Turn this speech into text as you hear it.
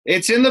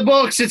It's in the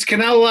books. It's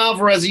Canelo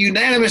Alvarez, a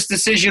unanimous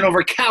decision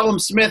over Callum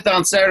Smith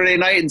on Saturday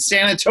night in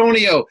San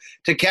Antonio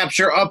to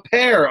capture a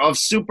pair of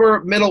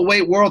super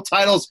middleweight world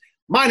titles.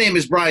 My name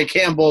is Brian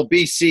Campbell,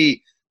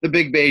 BC, the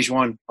big beige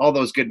one, all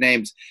those good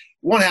names.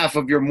 One half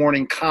of your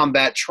morning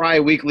combat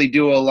tri-weekly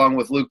duo along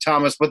with Luke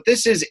Thomas. But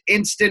this is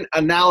instant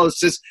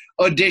analysis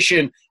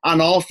edition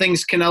on all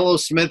things Canelo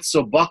Smith,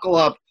 so buckle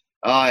up.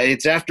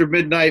 It's after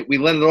midnight. We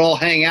let it all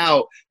hang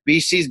out.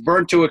 BC's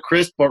burnt to a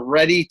crisp, but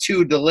ready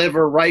to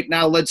deliver right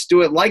now. Let's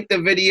do it. Like the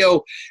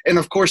video, and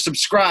of course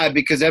subscribe,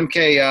 because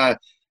MK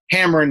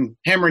hammering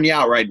you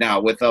out right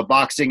now with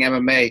boxing,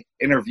 MMA,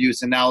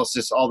 interviews,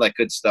 analysis, all that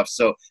good stuff.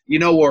 So you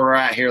know where we're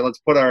at here. Let's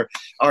put our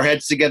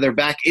heads together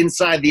back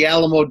inside the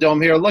Alamo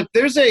Dome here. Look,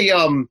 there's a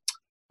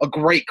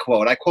great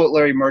quote. I quote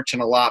Larry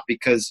Merchant a lot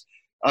because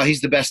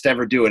he's the best to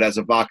ever do it as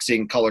a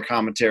boxing color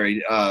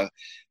commentary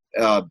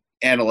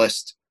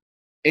analyst.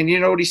 And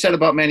you know what he said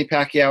about Manny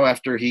Pacquiao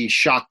after he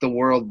shocked the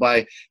world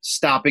by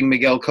stopping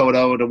Miguel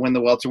Cotto to win the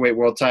welterweight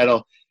world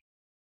title?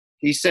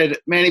 He said,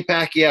 Manny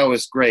Pacquiao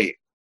is great.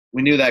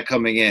 We knew that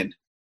coming in.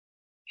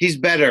 He's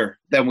better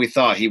than we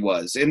thought he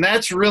was. And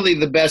that's really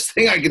the best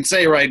thing I can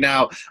say right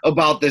now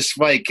about this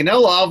fight.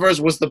 Canelo Alvarez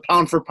was the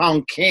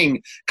pound-for-pound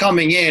king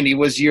coming in. He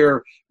was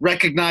your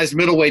recognized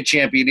middleweight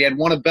champion. He had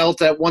won a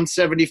belt at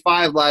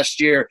 175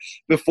 last year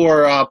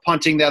before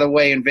punting that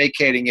away and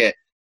vacating it.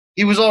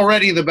 He was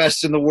already the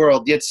best in the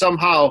world, yet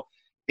somehow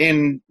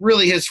in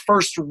really his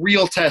first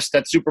real test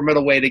at super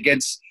middleweight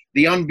against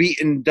the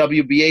unbeaten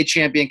WBA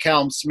champion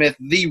Callum Smith,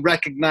 the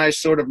recognized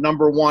sort of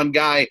number one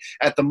guy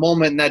at the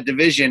moment in that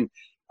division,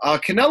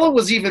 Canelo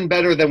was even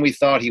better than we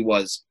thought he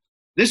was.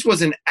 This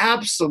was an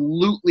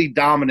absolutely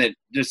dominant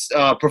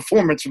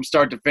performance from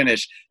start to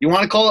finish. You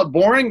want to call it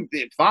boring?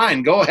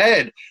 Fine, go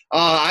ahead.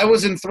 I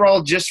was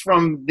enthralled just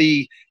from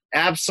the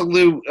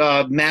absolute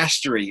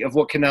mastery of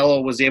what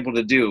Canelo was able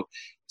to do.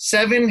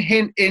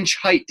 7-inch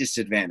height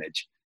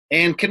disadvantage.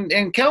 And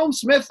Callum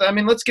Smith, I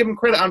mean, let's give him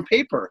credit on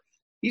paper.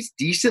 He's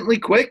decently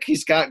quick.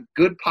 He's got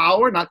good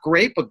power. Not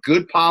great, but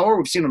good power.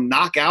 We've seen him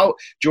knock out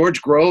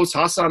George Groves,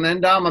 Hassan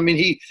Endam. I mean,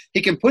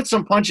 he can put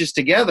some punches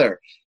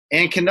together.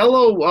 And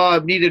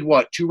Canelo needed,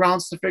 2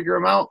 rounds to figure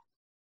him out?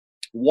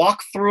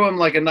 Walked through him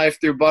like a knife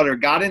through butter,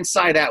 got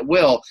inside at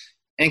will.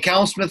 And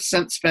Callum Smith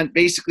spent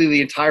basically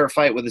the entire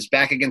fight with his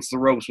back against the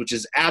ropes, which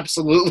is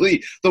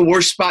absolutely the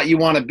worst spot you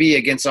want to be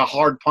against a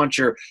hard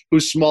puncher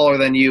who's smaller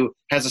than you,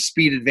 has a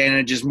speed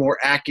advantage, is more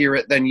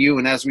accurate than you.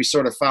 And as we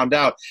sort of found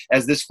out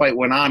as this fight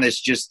went on, it's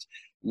just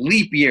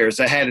leap years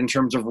ahead in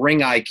terms of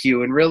ring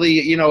IQ and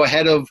really,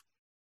 ahead of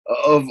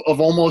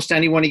almost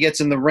anyone he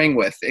gets in the ring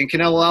with. And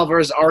Canelo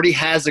Alvarez already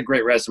has a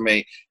great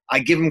resume. I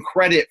give him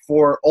credit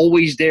for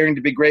always daring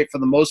to be great for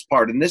the most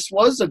part. And this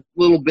was a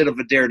little bit of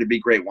a dare to be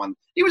great one.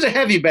 He was a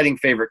heavy betting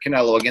favorite,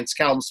 Canelo, against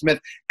Callum Smith,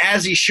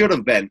 as he should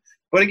have been.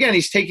 But again,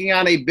 he's taking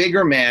on a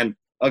bigger man,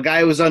 a guy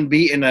who was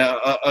unbeaten,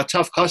 a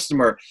tough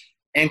customer.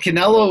 And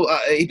Canelo,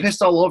 he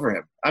pissed all over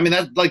him. I mean,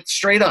 that's like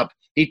straight up.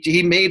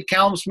 He made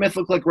Callum Smith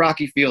look like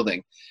Rocky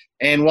Fielding.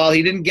 And while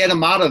he didn't get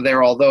him out of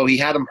there, although he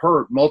had him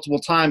hurt multiple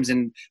times,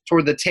 and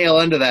toward the tail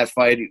end of that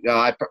fight,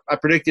 I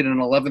predicted an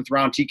 11th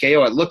round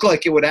TKO. It looked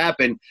like it would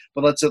happen,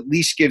 but let's at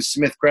least give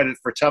Smith credit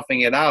for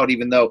toughing it out,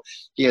 even though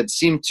he had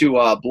seemed to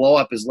blow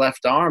up his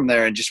left arm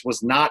there and just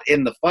was not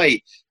in the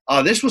fight.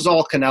 This was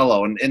all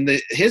Canelo,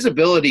 and his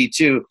ability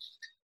to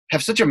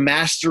have such a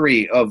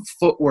mastery of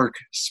footwork,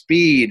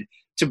 speed,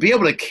 to be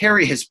able to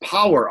carry his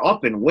power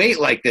up in weight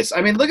like this.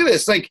 I mean, look at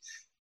this. Like,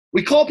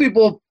 we call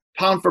people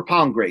pound for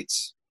pound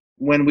greats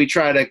when we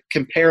try to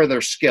compare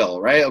their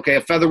skill, right? Okay,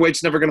 a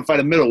featherweight's never going to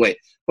fight a middleweight,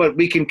 but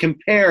we can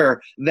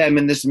compare them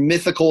in this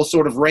mythical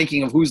sort of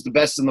ranking of who's the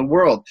best in the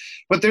world.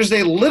 But there's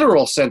a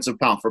literal sense of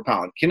pound for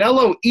pound.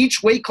 Canelo,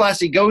 each weight class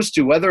he goes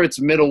to, whether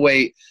it's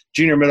middleweight,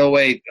 junior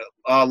middleweight,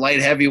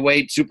 light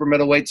heavyweight, super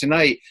middleweight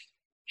tonight,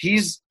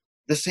 he's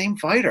the same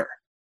fighter.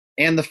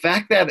 And the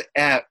fact that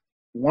at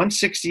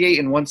 168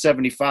 and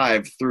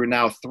 175 through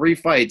now 3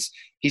 fights,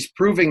 he's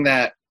proving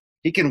that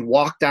he can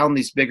walk down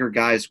these bigger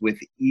guys with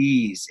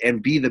ease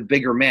and be the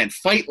bigger man.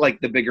 Fight like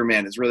the bigger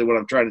man is really what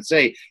I'm trying to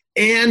say,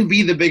 and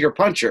be the bigger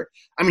puncher.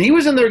 I mean, he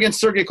was in there against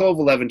Sergey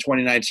Kovalev in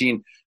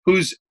 2019,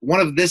 who's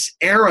one of this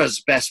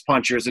era's best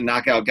punchers and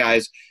knockout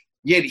guys,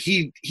 yet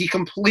he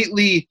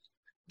completely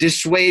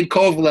dissuade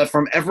Kovalev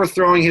from ever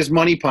throwing his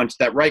money punch,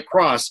 that right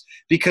cross,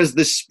 because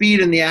the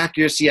speed and the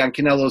accuracy on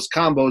Canelo's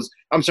combos,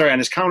 on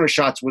his counter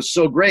shots was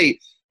so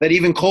great that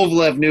even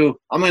Kovalev knew,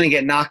 I'm going to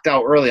get knocked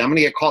out early. I'm going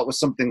to get caught with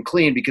something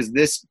clean, because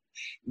this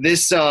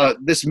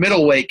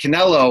middleweight,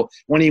 Canelo,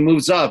 when he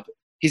moves up,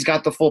 he's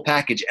got the full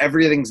package.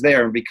 Everything's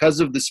there. And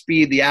because of the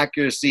speed, the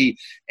accuracy,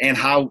 and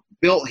how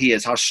built he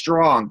is, how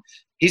strong,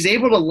 he's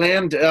able to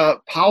land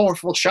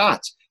powerful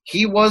shots.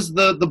 He was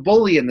the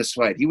bully in this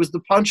fight. He was the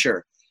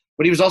puncher,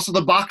 but he was also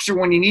the boxer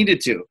when he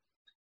needed to.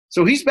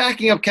 So he's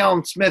backing up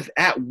Callum Smith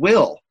at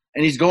will,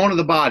 and he's going to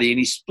the body, and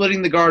he's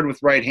splitting the guard with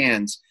right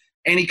hands.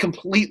 And he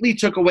completely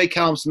took away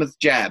Callum Smith's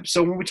jab.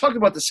 So when we talk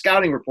about the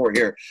scouting report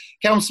here,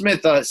 Callum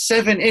Smith,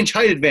 7-inch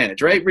height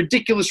advantage, right?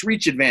 Ridiculous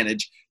reach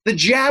advantage. The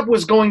jab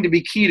was going to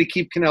be key to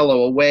keep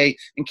Canelo away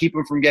and keep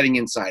him from getting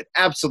inside.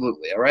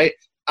 Absolutely, all right?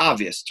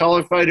 Obvious.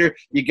 Taller fighter,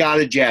 you got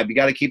to jab. You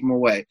got to keep him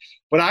away.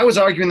 But I was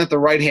arguing that the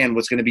right hand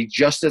was going to be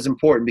just as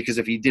important because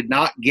if he did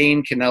not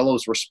gain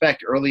Canelo's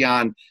respect early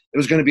on, it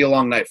was going to be a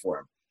long night for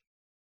him.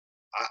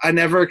 I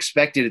never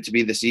expected it to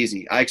be this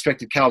easy. I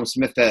expected Callum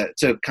Smith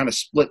to kind of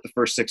split the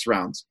first 6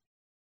 rounds,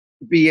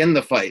 be in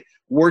the fight,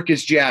 work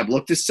his jab,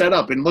 look to set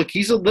up. And look,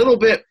 he's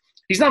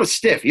not a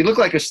stiff. He looked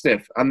like a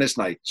stiff on this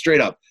night,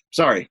 straight up.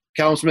 Sorry,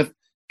 Callum Smith,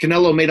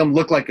 Canelo made him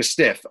look like a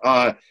stiff.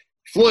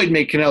 Floyd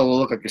made Canelo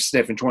look like a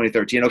stiff in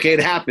 2013. Okay, it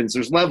happens.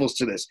 There's levels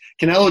to this.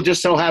 Canelo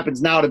just so happens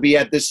now to be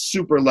at this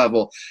super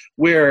level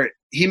where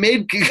he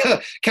made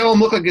Callum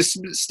look like a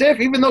stiff,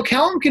 even though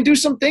Callum can do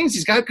some things.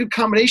 He's got good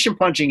combination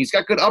punching. He's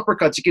got good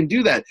uppercuts. He can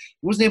do that.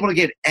 He wasn't able to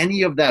get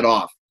any of that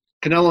off.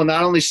 Canelo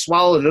not only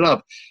swallowed it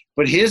up,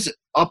 but his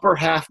upper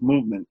half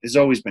movement has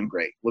always been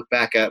great. Look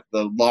back at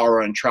the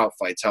Lara and Trout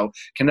fights, how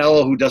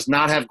Canelo, who does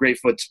not have great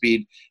foot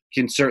speed,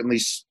 can certainly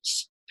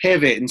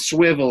pivot and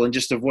swivel and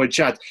just avoid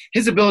shots.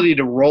 His ability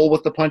to roll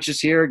with the punches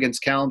here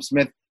against Callum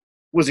Smith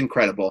was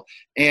incredible.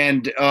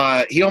 And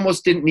he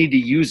almost didn't need to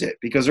use it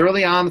because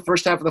early on, the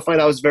first half of the fight,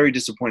 I was very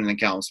disappointed in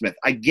Callum Smith.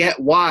 I get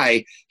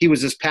why he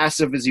was as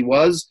passive as he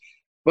was,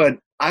 but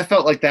I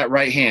felt like that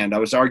right hand, I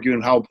was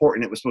arguing how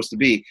important it was supposed to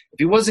be. If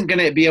he wasn't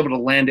going to be able to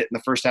land it in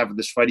the first half of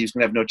this fight, he was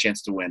going to have no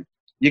chance to win.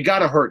 You got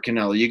to hurt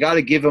Canelo. You got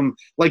to give him,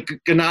 like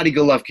Gennady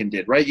Golovkin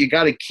did, right? You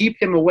got to keep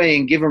him away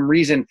and give him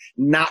reason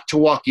not to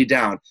walk you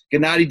down.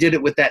 Gennady did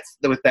it with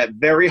that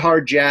very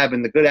hard jab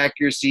and the good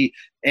accuracy,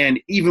 and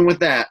even with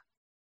that,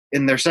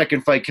 in their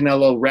second fight,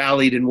 Canelo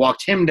rallied and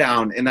walked him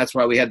down, and that's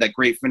why we had that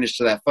great finish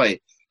to that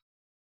fight.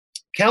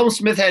 Callum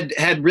Smith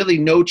had really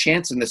no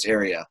chance in this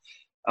area.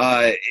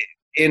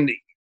 And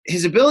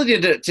his ability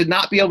to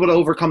not be able to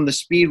overcome the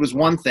speed was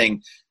one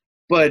thing,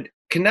 but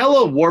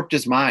Canelo warped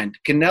his mind.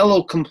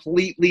 Canelo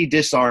completely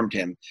disarmed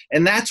him,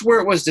 and that's where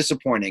it was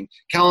disappointing.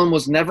 Callum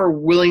was never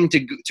willing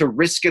to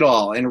risk it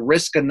all and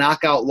risk a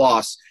knockout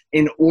loss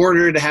in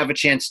order to have a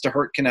chance to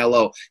hurt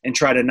Canelo and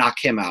try to knock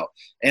him out.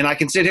 And I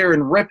can sit here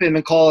and rip him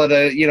and call it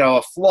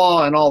a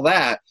flaw and all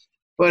that,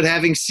 but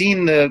having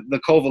seen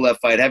the Kovalev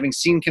fight, having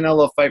seen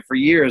Canelo fight for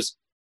years,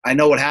 I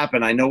know what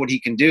happened. I know what he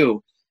can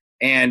do,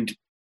 and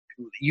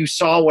you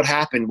saw what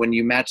happened when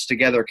you matched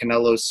together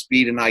Canelo's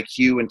speed and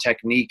IQ and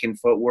technique and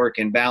footwork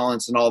and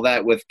balance and all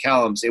that with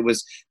Callum's. It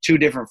was two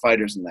different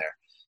fighters in there.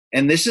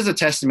 And this is a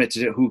testament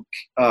to who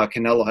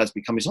Canelo has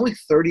become. He's only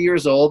 30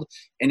 years old,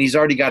 and he's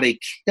already got a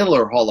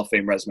killer Hall of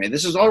Fame resume.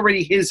 This is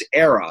already his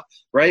era,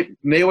 right?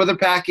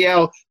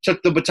 Mayweather-Pacquiao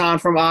took the baton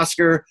from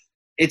Oscar.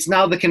 It's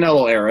now the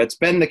Canelo era. It's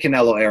been the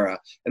Canelo era.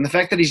 And the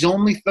fact that he's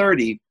only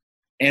 30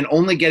 and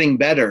only getting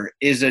better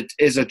is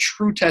a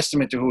true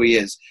testament to who he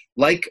is.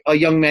 Like a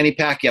young Manny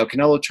Pacquiao,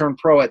 Canelo turned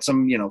pro at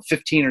some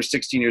 15 or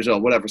 16 years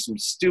old, whatever, some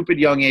stupid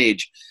young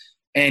age,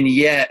 and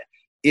yet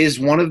is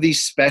one of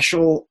these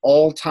special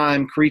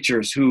all-time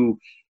creatures who,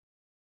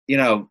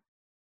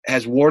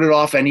 has warded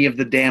off any of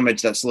the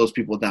damage that slows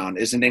people down,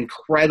 is an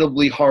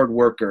incredibly hard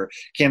worker,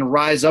 can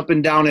rise up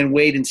and down in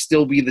weight and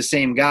still be the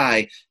same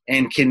guy,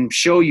 and can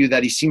show you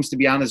that he seems to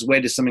be on his way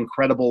to some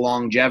incredible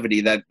longevity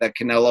that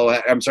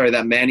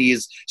Manny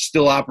is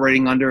still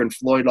operating under, and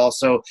Floyd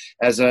also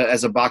as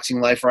a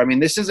boxing lifer. I mean,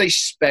 this is a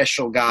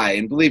special guy,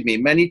 and believe me,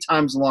 many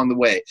times along the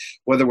way,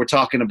 whether we're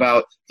talking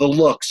about the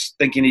looks,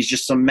 thinking he's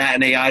just some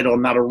matinee idol,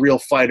 not a real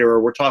fighter,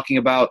 or we're talking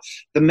about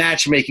the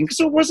matchmaking, because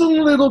there was a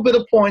little bit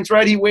of points,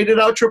 right? He waited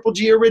out Triple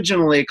G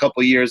originally a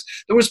couple years.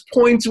 There was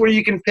points where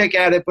you can pick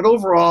at it, but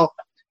overall,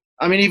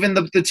 I mean, even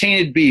the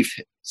tainted beef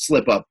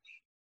slip up.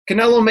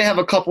 Canelo may have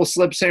a couple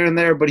slips here and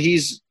there, but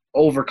he's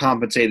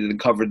overcompensated and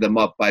covered them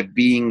up by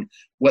being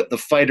what the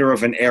fighter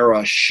of an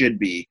era should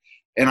be.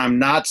 And I'm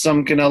not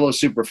some Canelo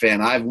super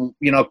fan. I've,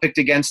 picked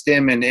against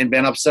him and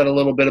been upset a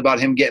little bit about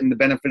him getting the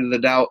benefit of the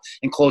doubt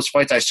in close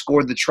fights. I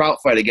scored the Trout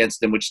fight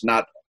against him, which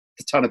not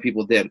a ton of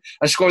people did.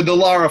 I scored the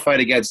Lara fight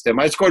against him.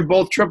 I scored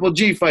both Triple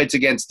G fights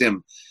against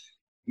him.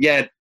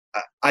 Yet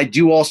I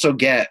do also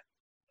get,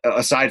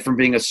 aside from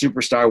being a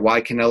superstar, why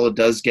Canelo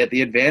does get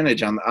the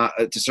advantage on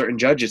to certain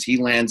judges. He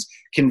lands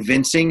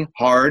convincing,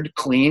 hard,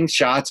 clean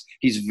shots.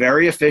 He's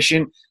very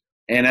efficient.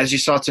 And as you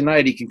saw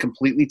tonight, he can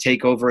completely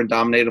take over and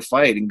dominate a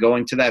fight. And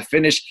going to that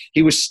finish,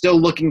 he was still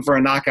looking for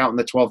a knockout in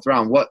the 12th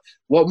round. What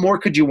more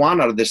could you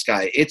want out of this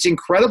guy? It's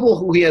incredible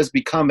who he has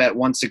become at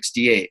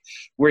 168,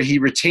 where he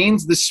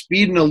retains the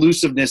speed and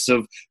elusiveness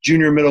of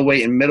junior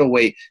middleweight and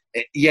middleweight,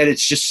 yet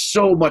it's just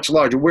so much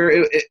larger.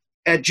 Where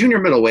at junior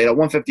middleweight, at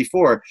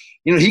 154,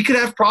 he could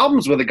have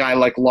problems with a guy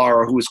like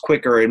Lara, who is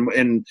quicker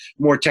and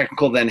more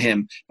technical than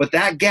him. But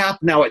that gap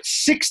now at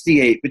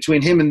 68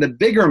 between him and the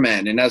bigger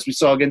men, and as we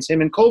saw against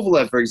him and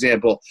Kovalev, for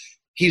example,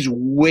 he's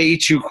way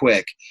too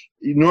quick.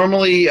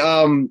 Normally,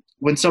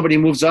 when somebody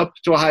moves up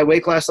to a high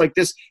weight class like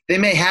this, they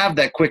may have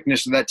that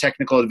quickness or that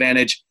technical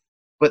advantage,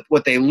 but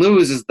what they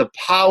lose is the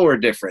power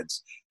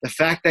difference. The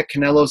fact that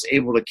Canelo's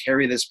able to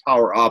carry this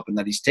power up and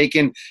that he's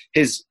taken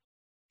his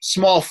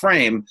small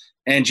frame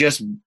and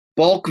just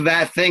bulk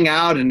that thing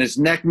out and his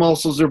neck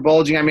muscles are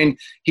bulging. I mean,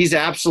 he's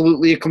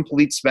absolutely a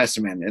complete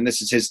specimen, and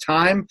this is his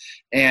time.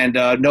 And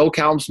no,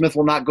 Callum Smith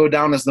will not go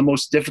down as the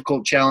most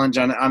difficult challenge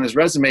on his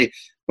resume,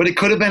 but it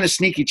could have been a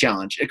sneaky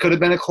challenge. It could have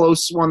been a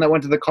close one that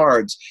went to the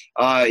cards.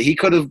 He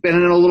could have been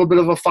in a little bit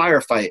of a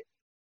firefight.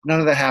 None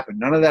of that happened.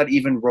 None of that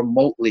even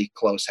remotely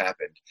close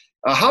happened.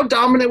 How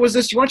dominant was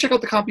this? You want to check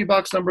out the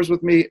CompuBox numbers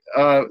with me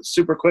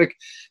super quick?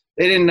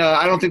 They didn't.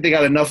 I don't think they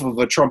got enough of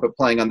a trumpet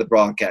playing on the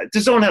broadcast.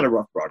 DAZN had a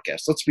rough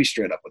broadcast. Let's be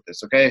straight up with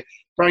this, okay?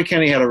 Brian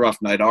Kenny had a rough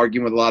night,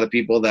 arguing with a lot of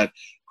people that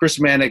Chris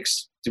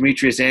Mannix,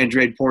 Demetrius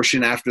Andrade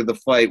portion after the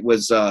fight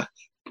was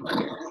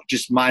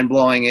just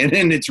mind-blowing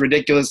in its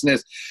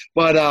ridiculousness.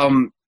 But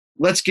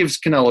let's give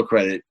Canelo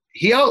credit.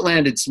 He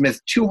outlanded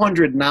Smith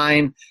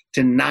 209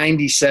 to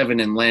 97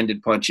 in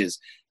landed punches.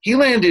 He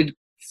landed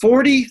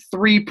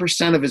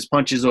 43% of his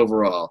punches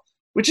overall,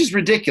 which is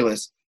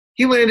ridiculous.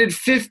 He landed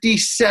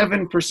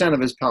 57% of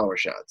his power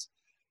shots.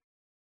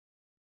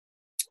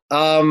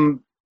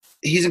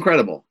 He's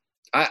incredible.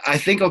 I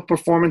think a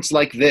performance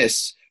like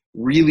this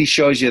really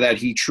shows you that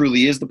he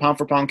truly is the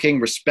pound-for-pound king.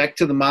 Respect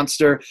to the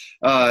monster,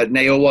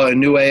 Naoya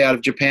Inoue out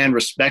of Japan.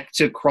 Respect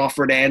to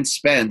Crawford and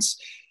Spence.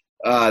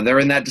 They're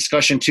in that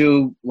discussion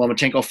too.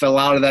 Lomachenko fell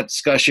out of that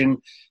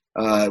discussion.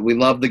 We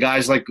love the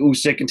guys like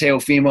Usyk and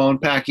Teofimo and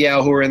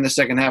Pacquiao who are in the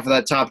second half of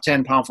that top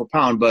 10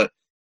 pound-for-pound, but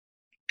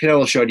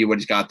Canelo showed you what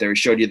he's got there. He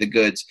showed you the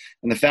goods.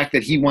 And the fact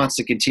that he wants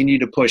to continue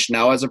to push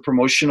now as a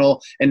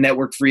promotional and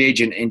network free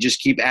agent and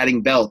just keep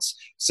adding belts,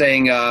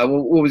 saying,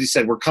 what was he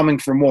said? We're coming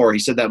for more. He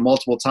said that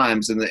multiple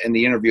times in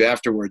the interview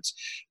afterwards.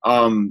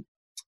 I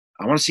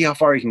want to see how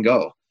far he can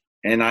go.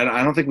 And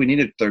I don't think we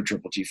need a third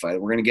Triple G fight.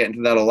 We're going to get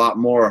into that a lot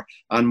more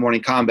on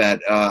Morning Combat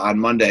on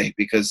Monday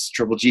because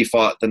Triple G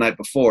fought the night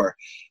before.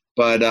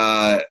 But,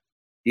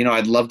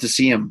 I'd love to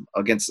see him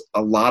against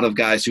a lot of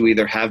guys who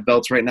either have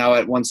belts right now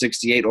at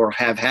 168 or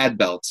have had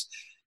belts.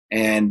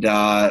 And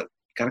got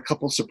a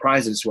couple of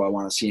surprises who I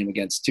want to see him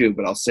against too,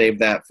 but I'll save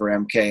that for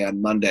MK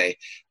on Monday.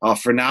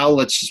 For now,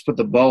 let's just put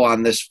the bow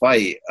on this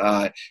fight.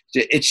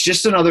 It's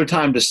just another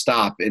time to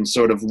stop and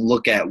sort of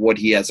look at what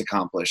he has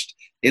accomplished.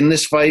 In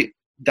this fight,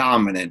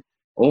 dominant.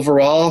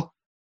 Overall,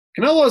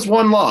 Canelo has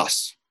one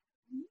loss.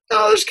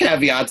 No, there's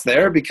caveats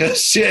there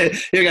because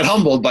he got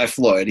humbled by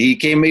Floyd.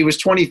 He was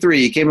 23.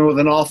 He came in with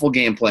an awful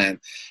game plan.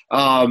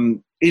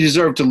 He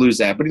deserved to lose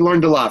that, but he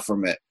learned a lot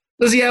from it.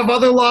 Does he have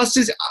other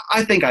losses?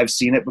 I think I've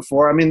seen it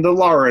before. I mean, the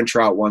Lara and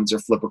Trout ones are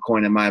flip a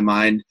coin in my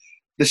mind.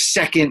 The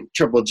second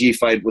Triple G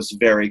fight was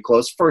very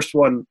close. First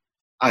one,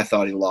 I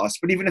thought he lost,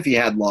 but even if he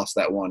had lost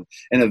that one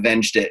and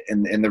avenged it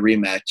in the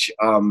rematch,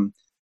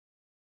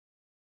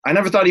 I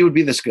never thought he would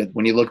be this good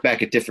when you look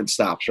back at different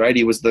stops, right?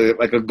 He was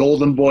like a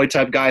golden boy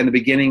type guy in the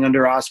beginning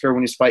under Oscar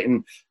when he was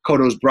fighting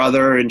Cotto's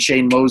brother and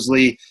Shane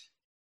Mosley.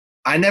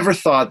 I never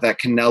thought that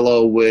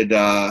Canelo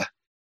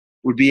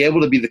would be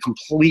able to be the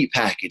complete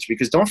package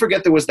because don't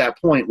forget there was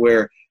that point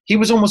where he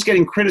was almost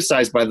getting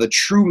criticized by the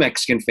true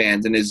Mexican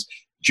fans in his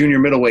junior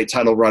middleweight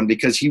title run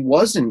because he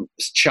wasn't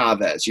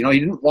Chavez. He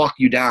didn't walk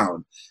you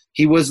down.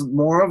 He was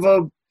more of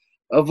a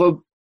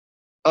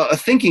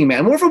thinking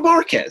man, more of a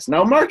Marquez.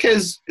 Now,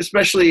 Marquez,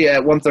 especially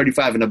at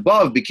 135 and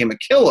above, became a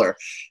killer,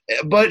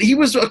 but he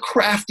was a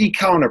crafty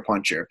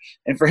counterpuncher.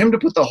 And for him to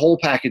put the whole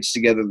package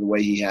together the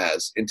way he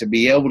has and to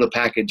be able to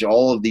package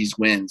all of these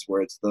wins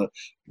where it's the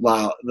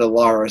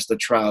Laras, the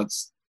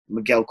Trouts,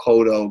 Miguel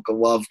Cotto,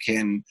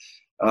 Golovkin,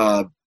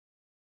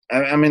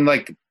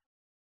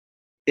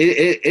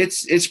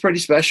 it's pretty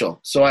special.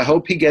 So I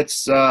hope he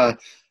gets what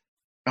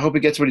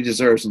he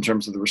deserves in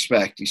terms of the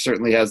respect. He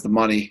certainly has the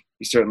money.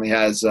 He certainly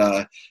has,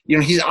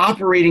 he's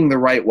operating the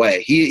right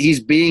way.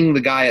 He's being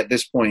the guy at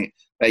this point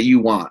that you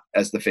want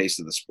as the face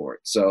of the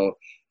sport. So,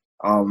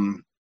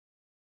 I'm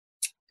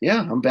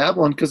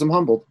babbling because I'm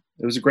humbled.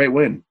 It was a great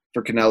win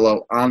for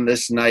Canelo on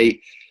this night.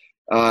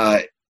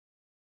 I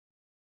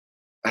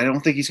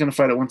don't think he's going to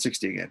fight at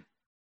 160 again.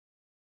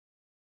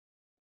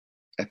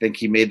 I think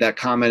he made that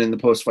comment in the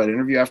post-fight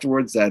interview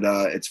afterwards that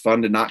it's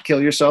fun to not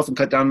kill yourself and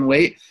cut down in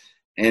weight.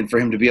 And for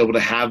him to be able to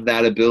have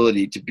that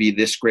ability to be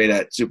this great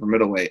at super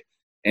middleweight.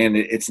 And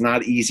it's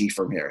not easy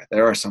from here.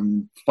 There are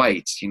some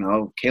fights,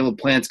 Caleb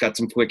Plant's got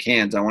some quick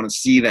hands. I want to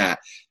see that.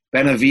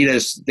 David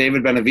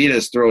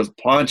Benavidez throws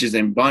punches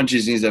and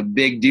bunches. He's a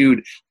big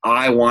dude.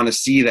 I want to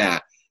see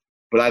that.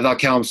 But I thought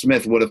Callum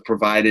Smith would have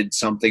provided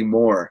something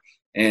more.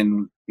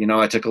 And,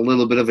 I took a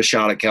little bit of a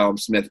shot at Callum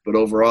Smith, but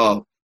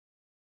overall,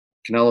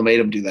 Canelo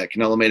made him do that.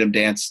 Canelo made him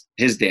dance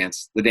his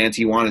dance, the dance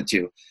he wanted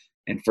to.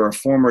 And for a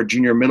former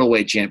junior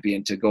middleweight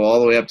champion to go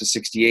all the way up to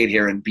 68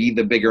 here and be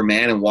the bigger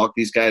man and walk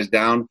these guys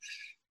down,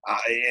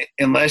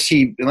 unless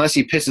he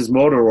pisses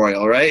motor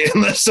oil, right?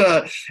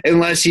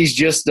 unless he's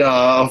just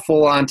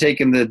full on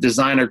taking the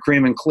designer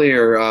cream and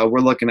clear, we're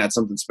looking at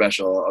something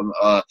special.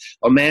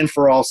 A man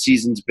for all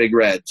seasons, Big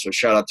Red. So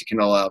shout out to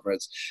Canelo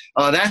Alvarez.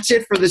 That's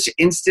it for this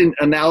instant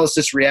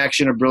analysis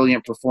reaction, a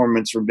brilliant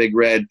performance from Big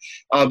Red.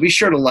 Be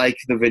sure to like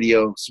the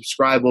video,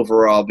 subscribe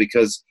overall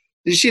because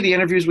Did you see the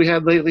interviews we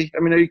had lately?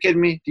 I mean, are you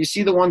kidding me? Do you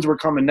see the ones we're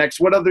coming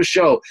next? What other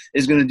show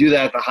is going to do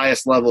that at the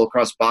highest level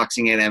across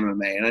boxing and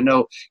MMA? And I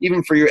know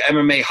even for your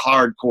MMA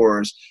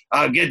hardcores,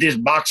 get this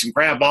boxing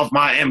crap off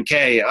my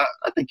MK.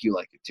 I think you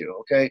like it too,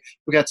 okay?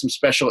 We got some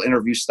special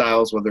interview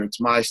styles, whether it's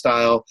my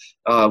style,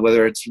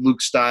 whether it's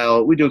Luke's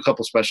style. We do a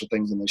couple special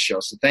things in this show.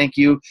 So thank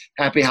you.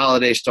 Happy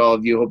holidays to all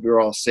of you. Hope you're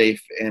all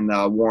safe and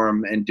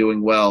warm and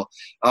doing well.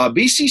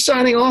 BC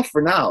signing off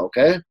for now,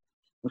 okay?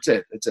 That's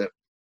it. That's it.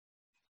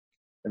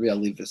 Maybe I'll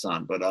leave this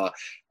on, but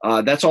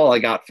that's all I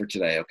got for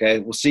today. Okay,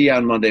 we'll see you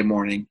on Monday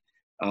morning.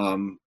 I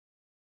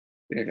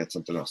think I got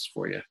something else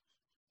for you.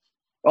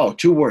 Oh,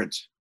 2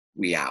 words.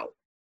 We out.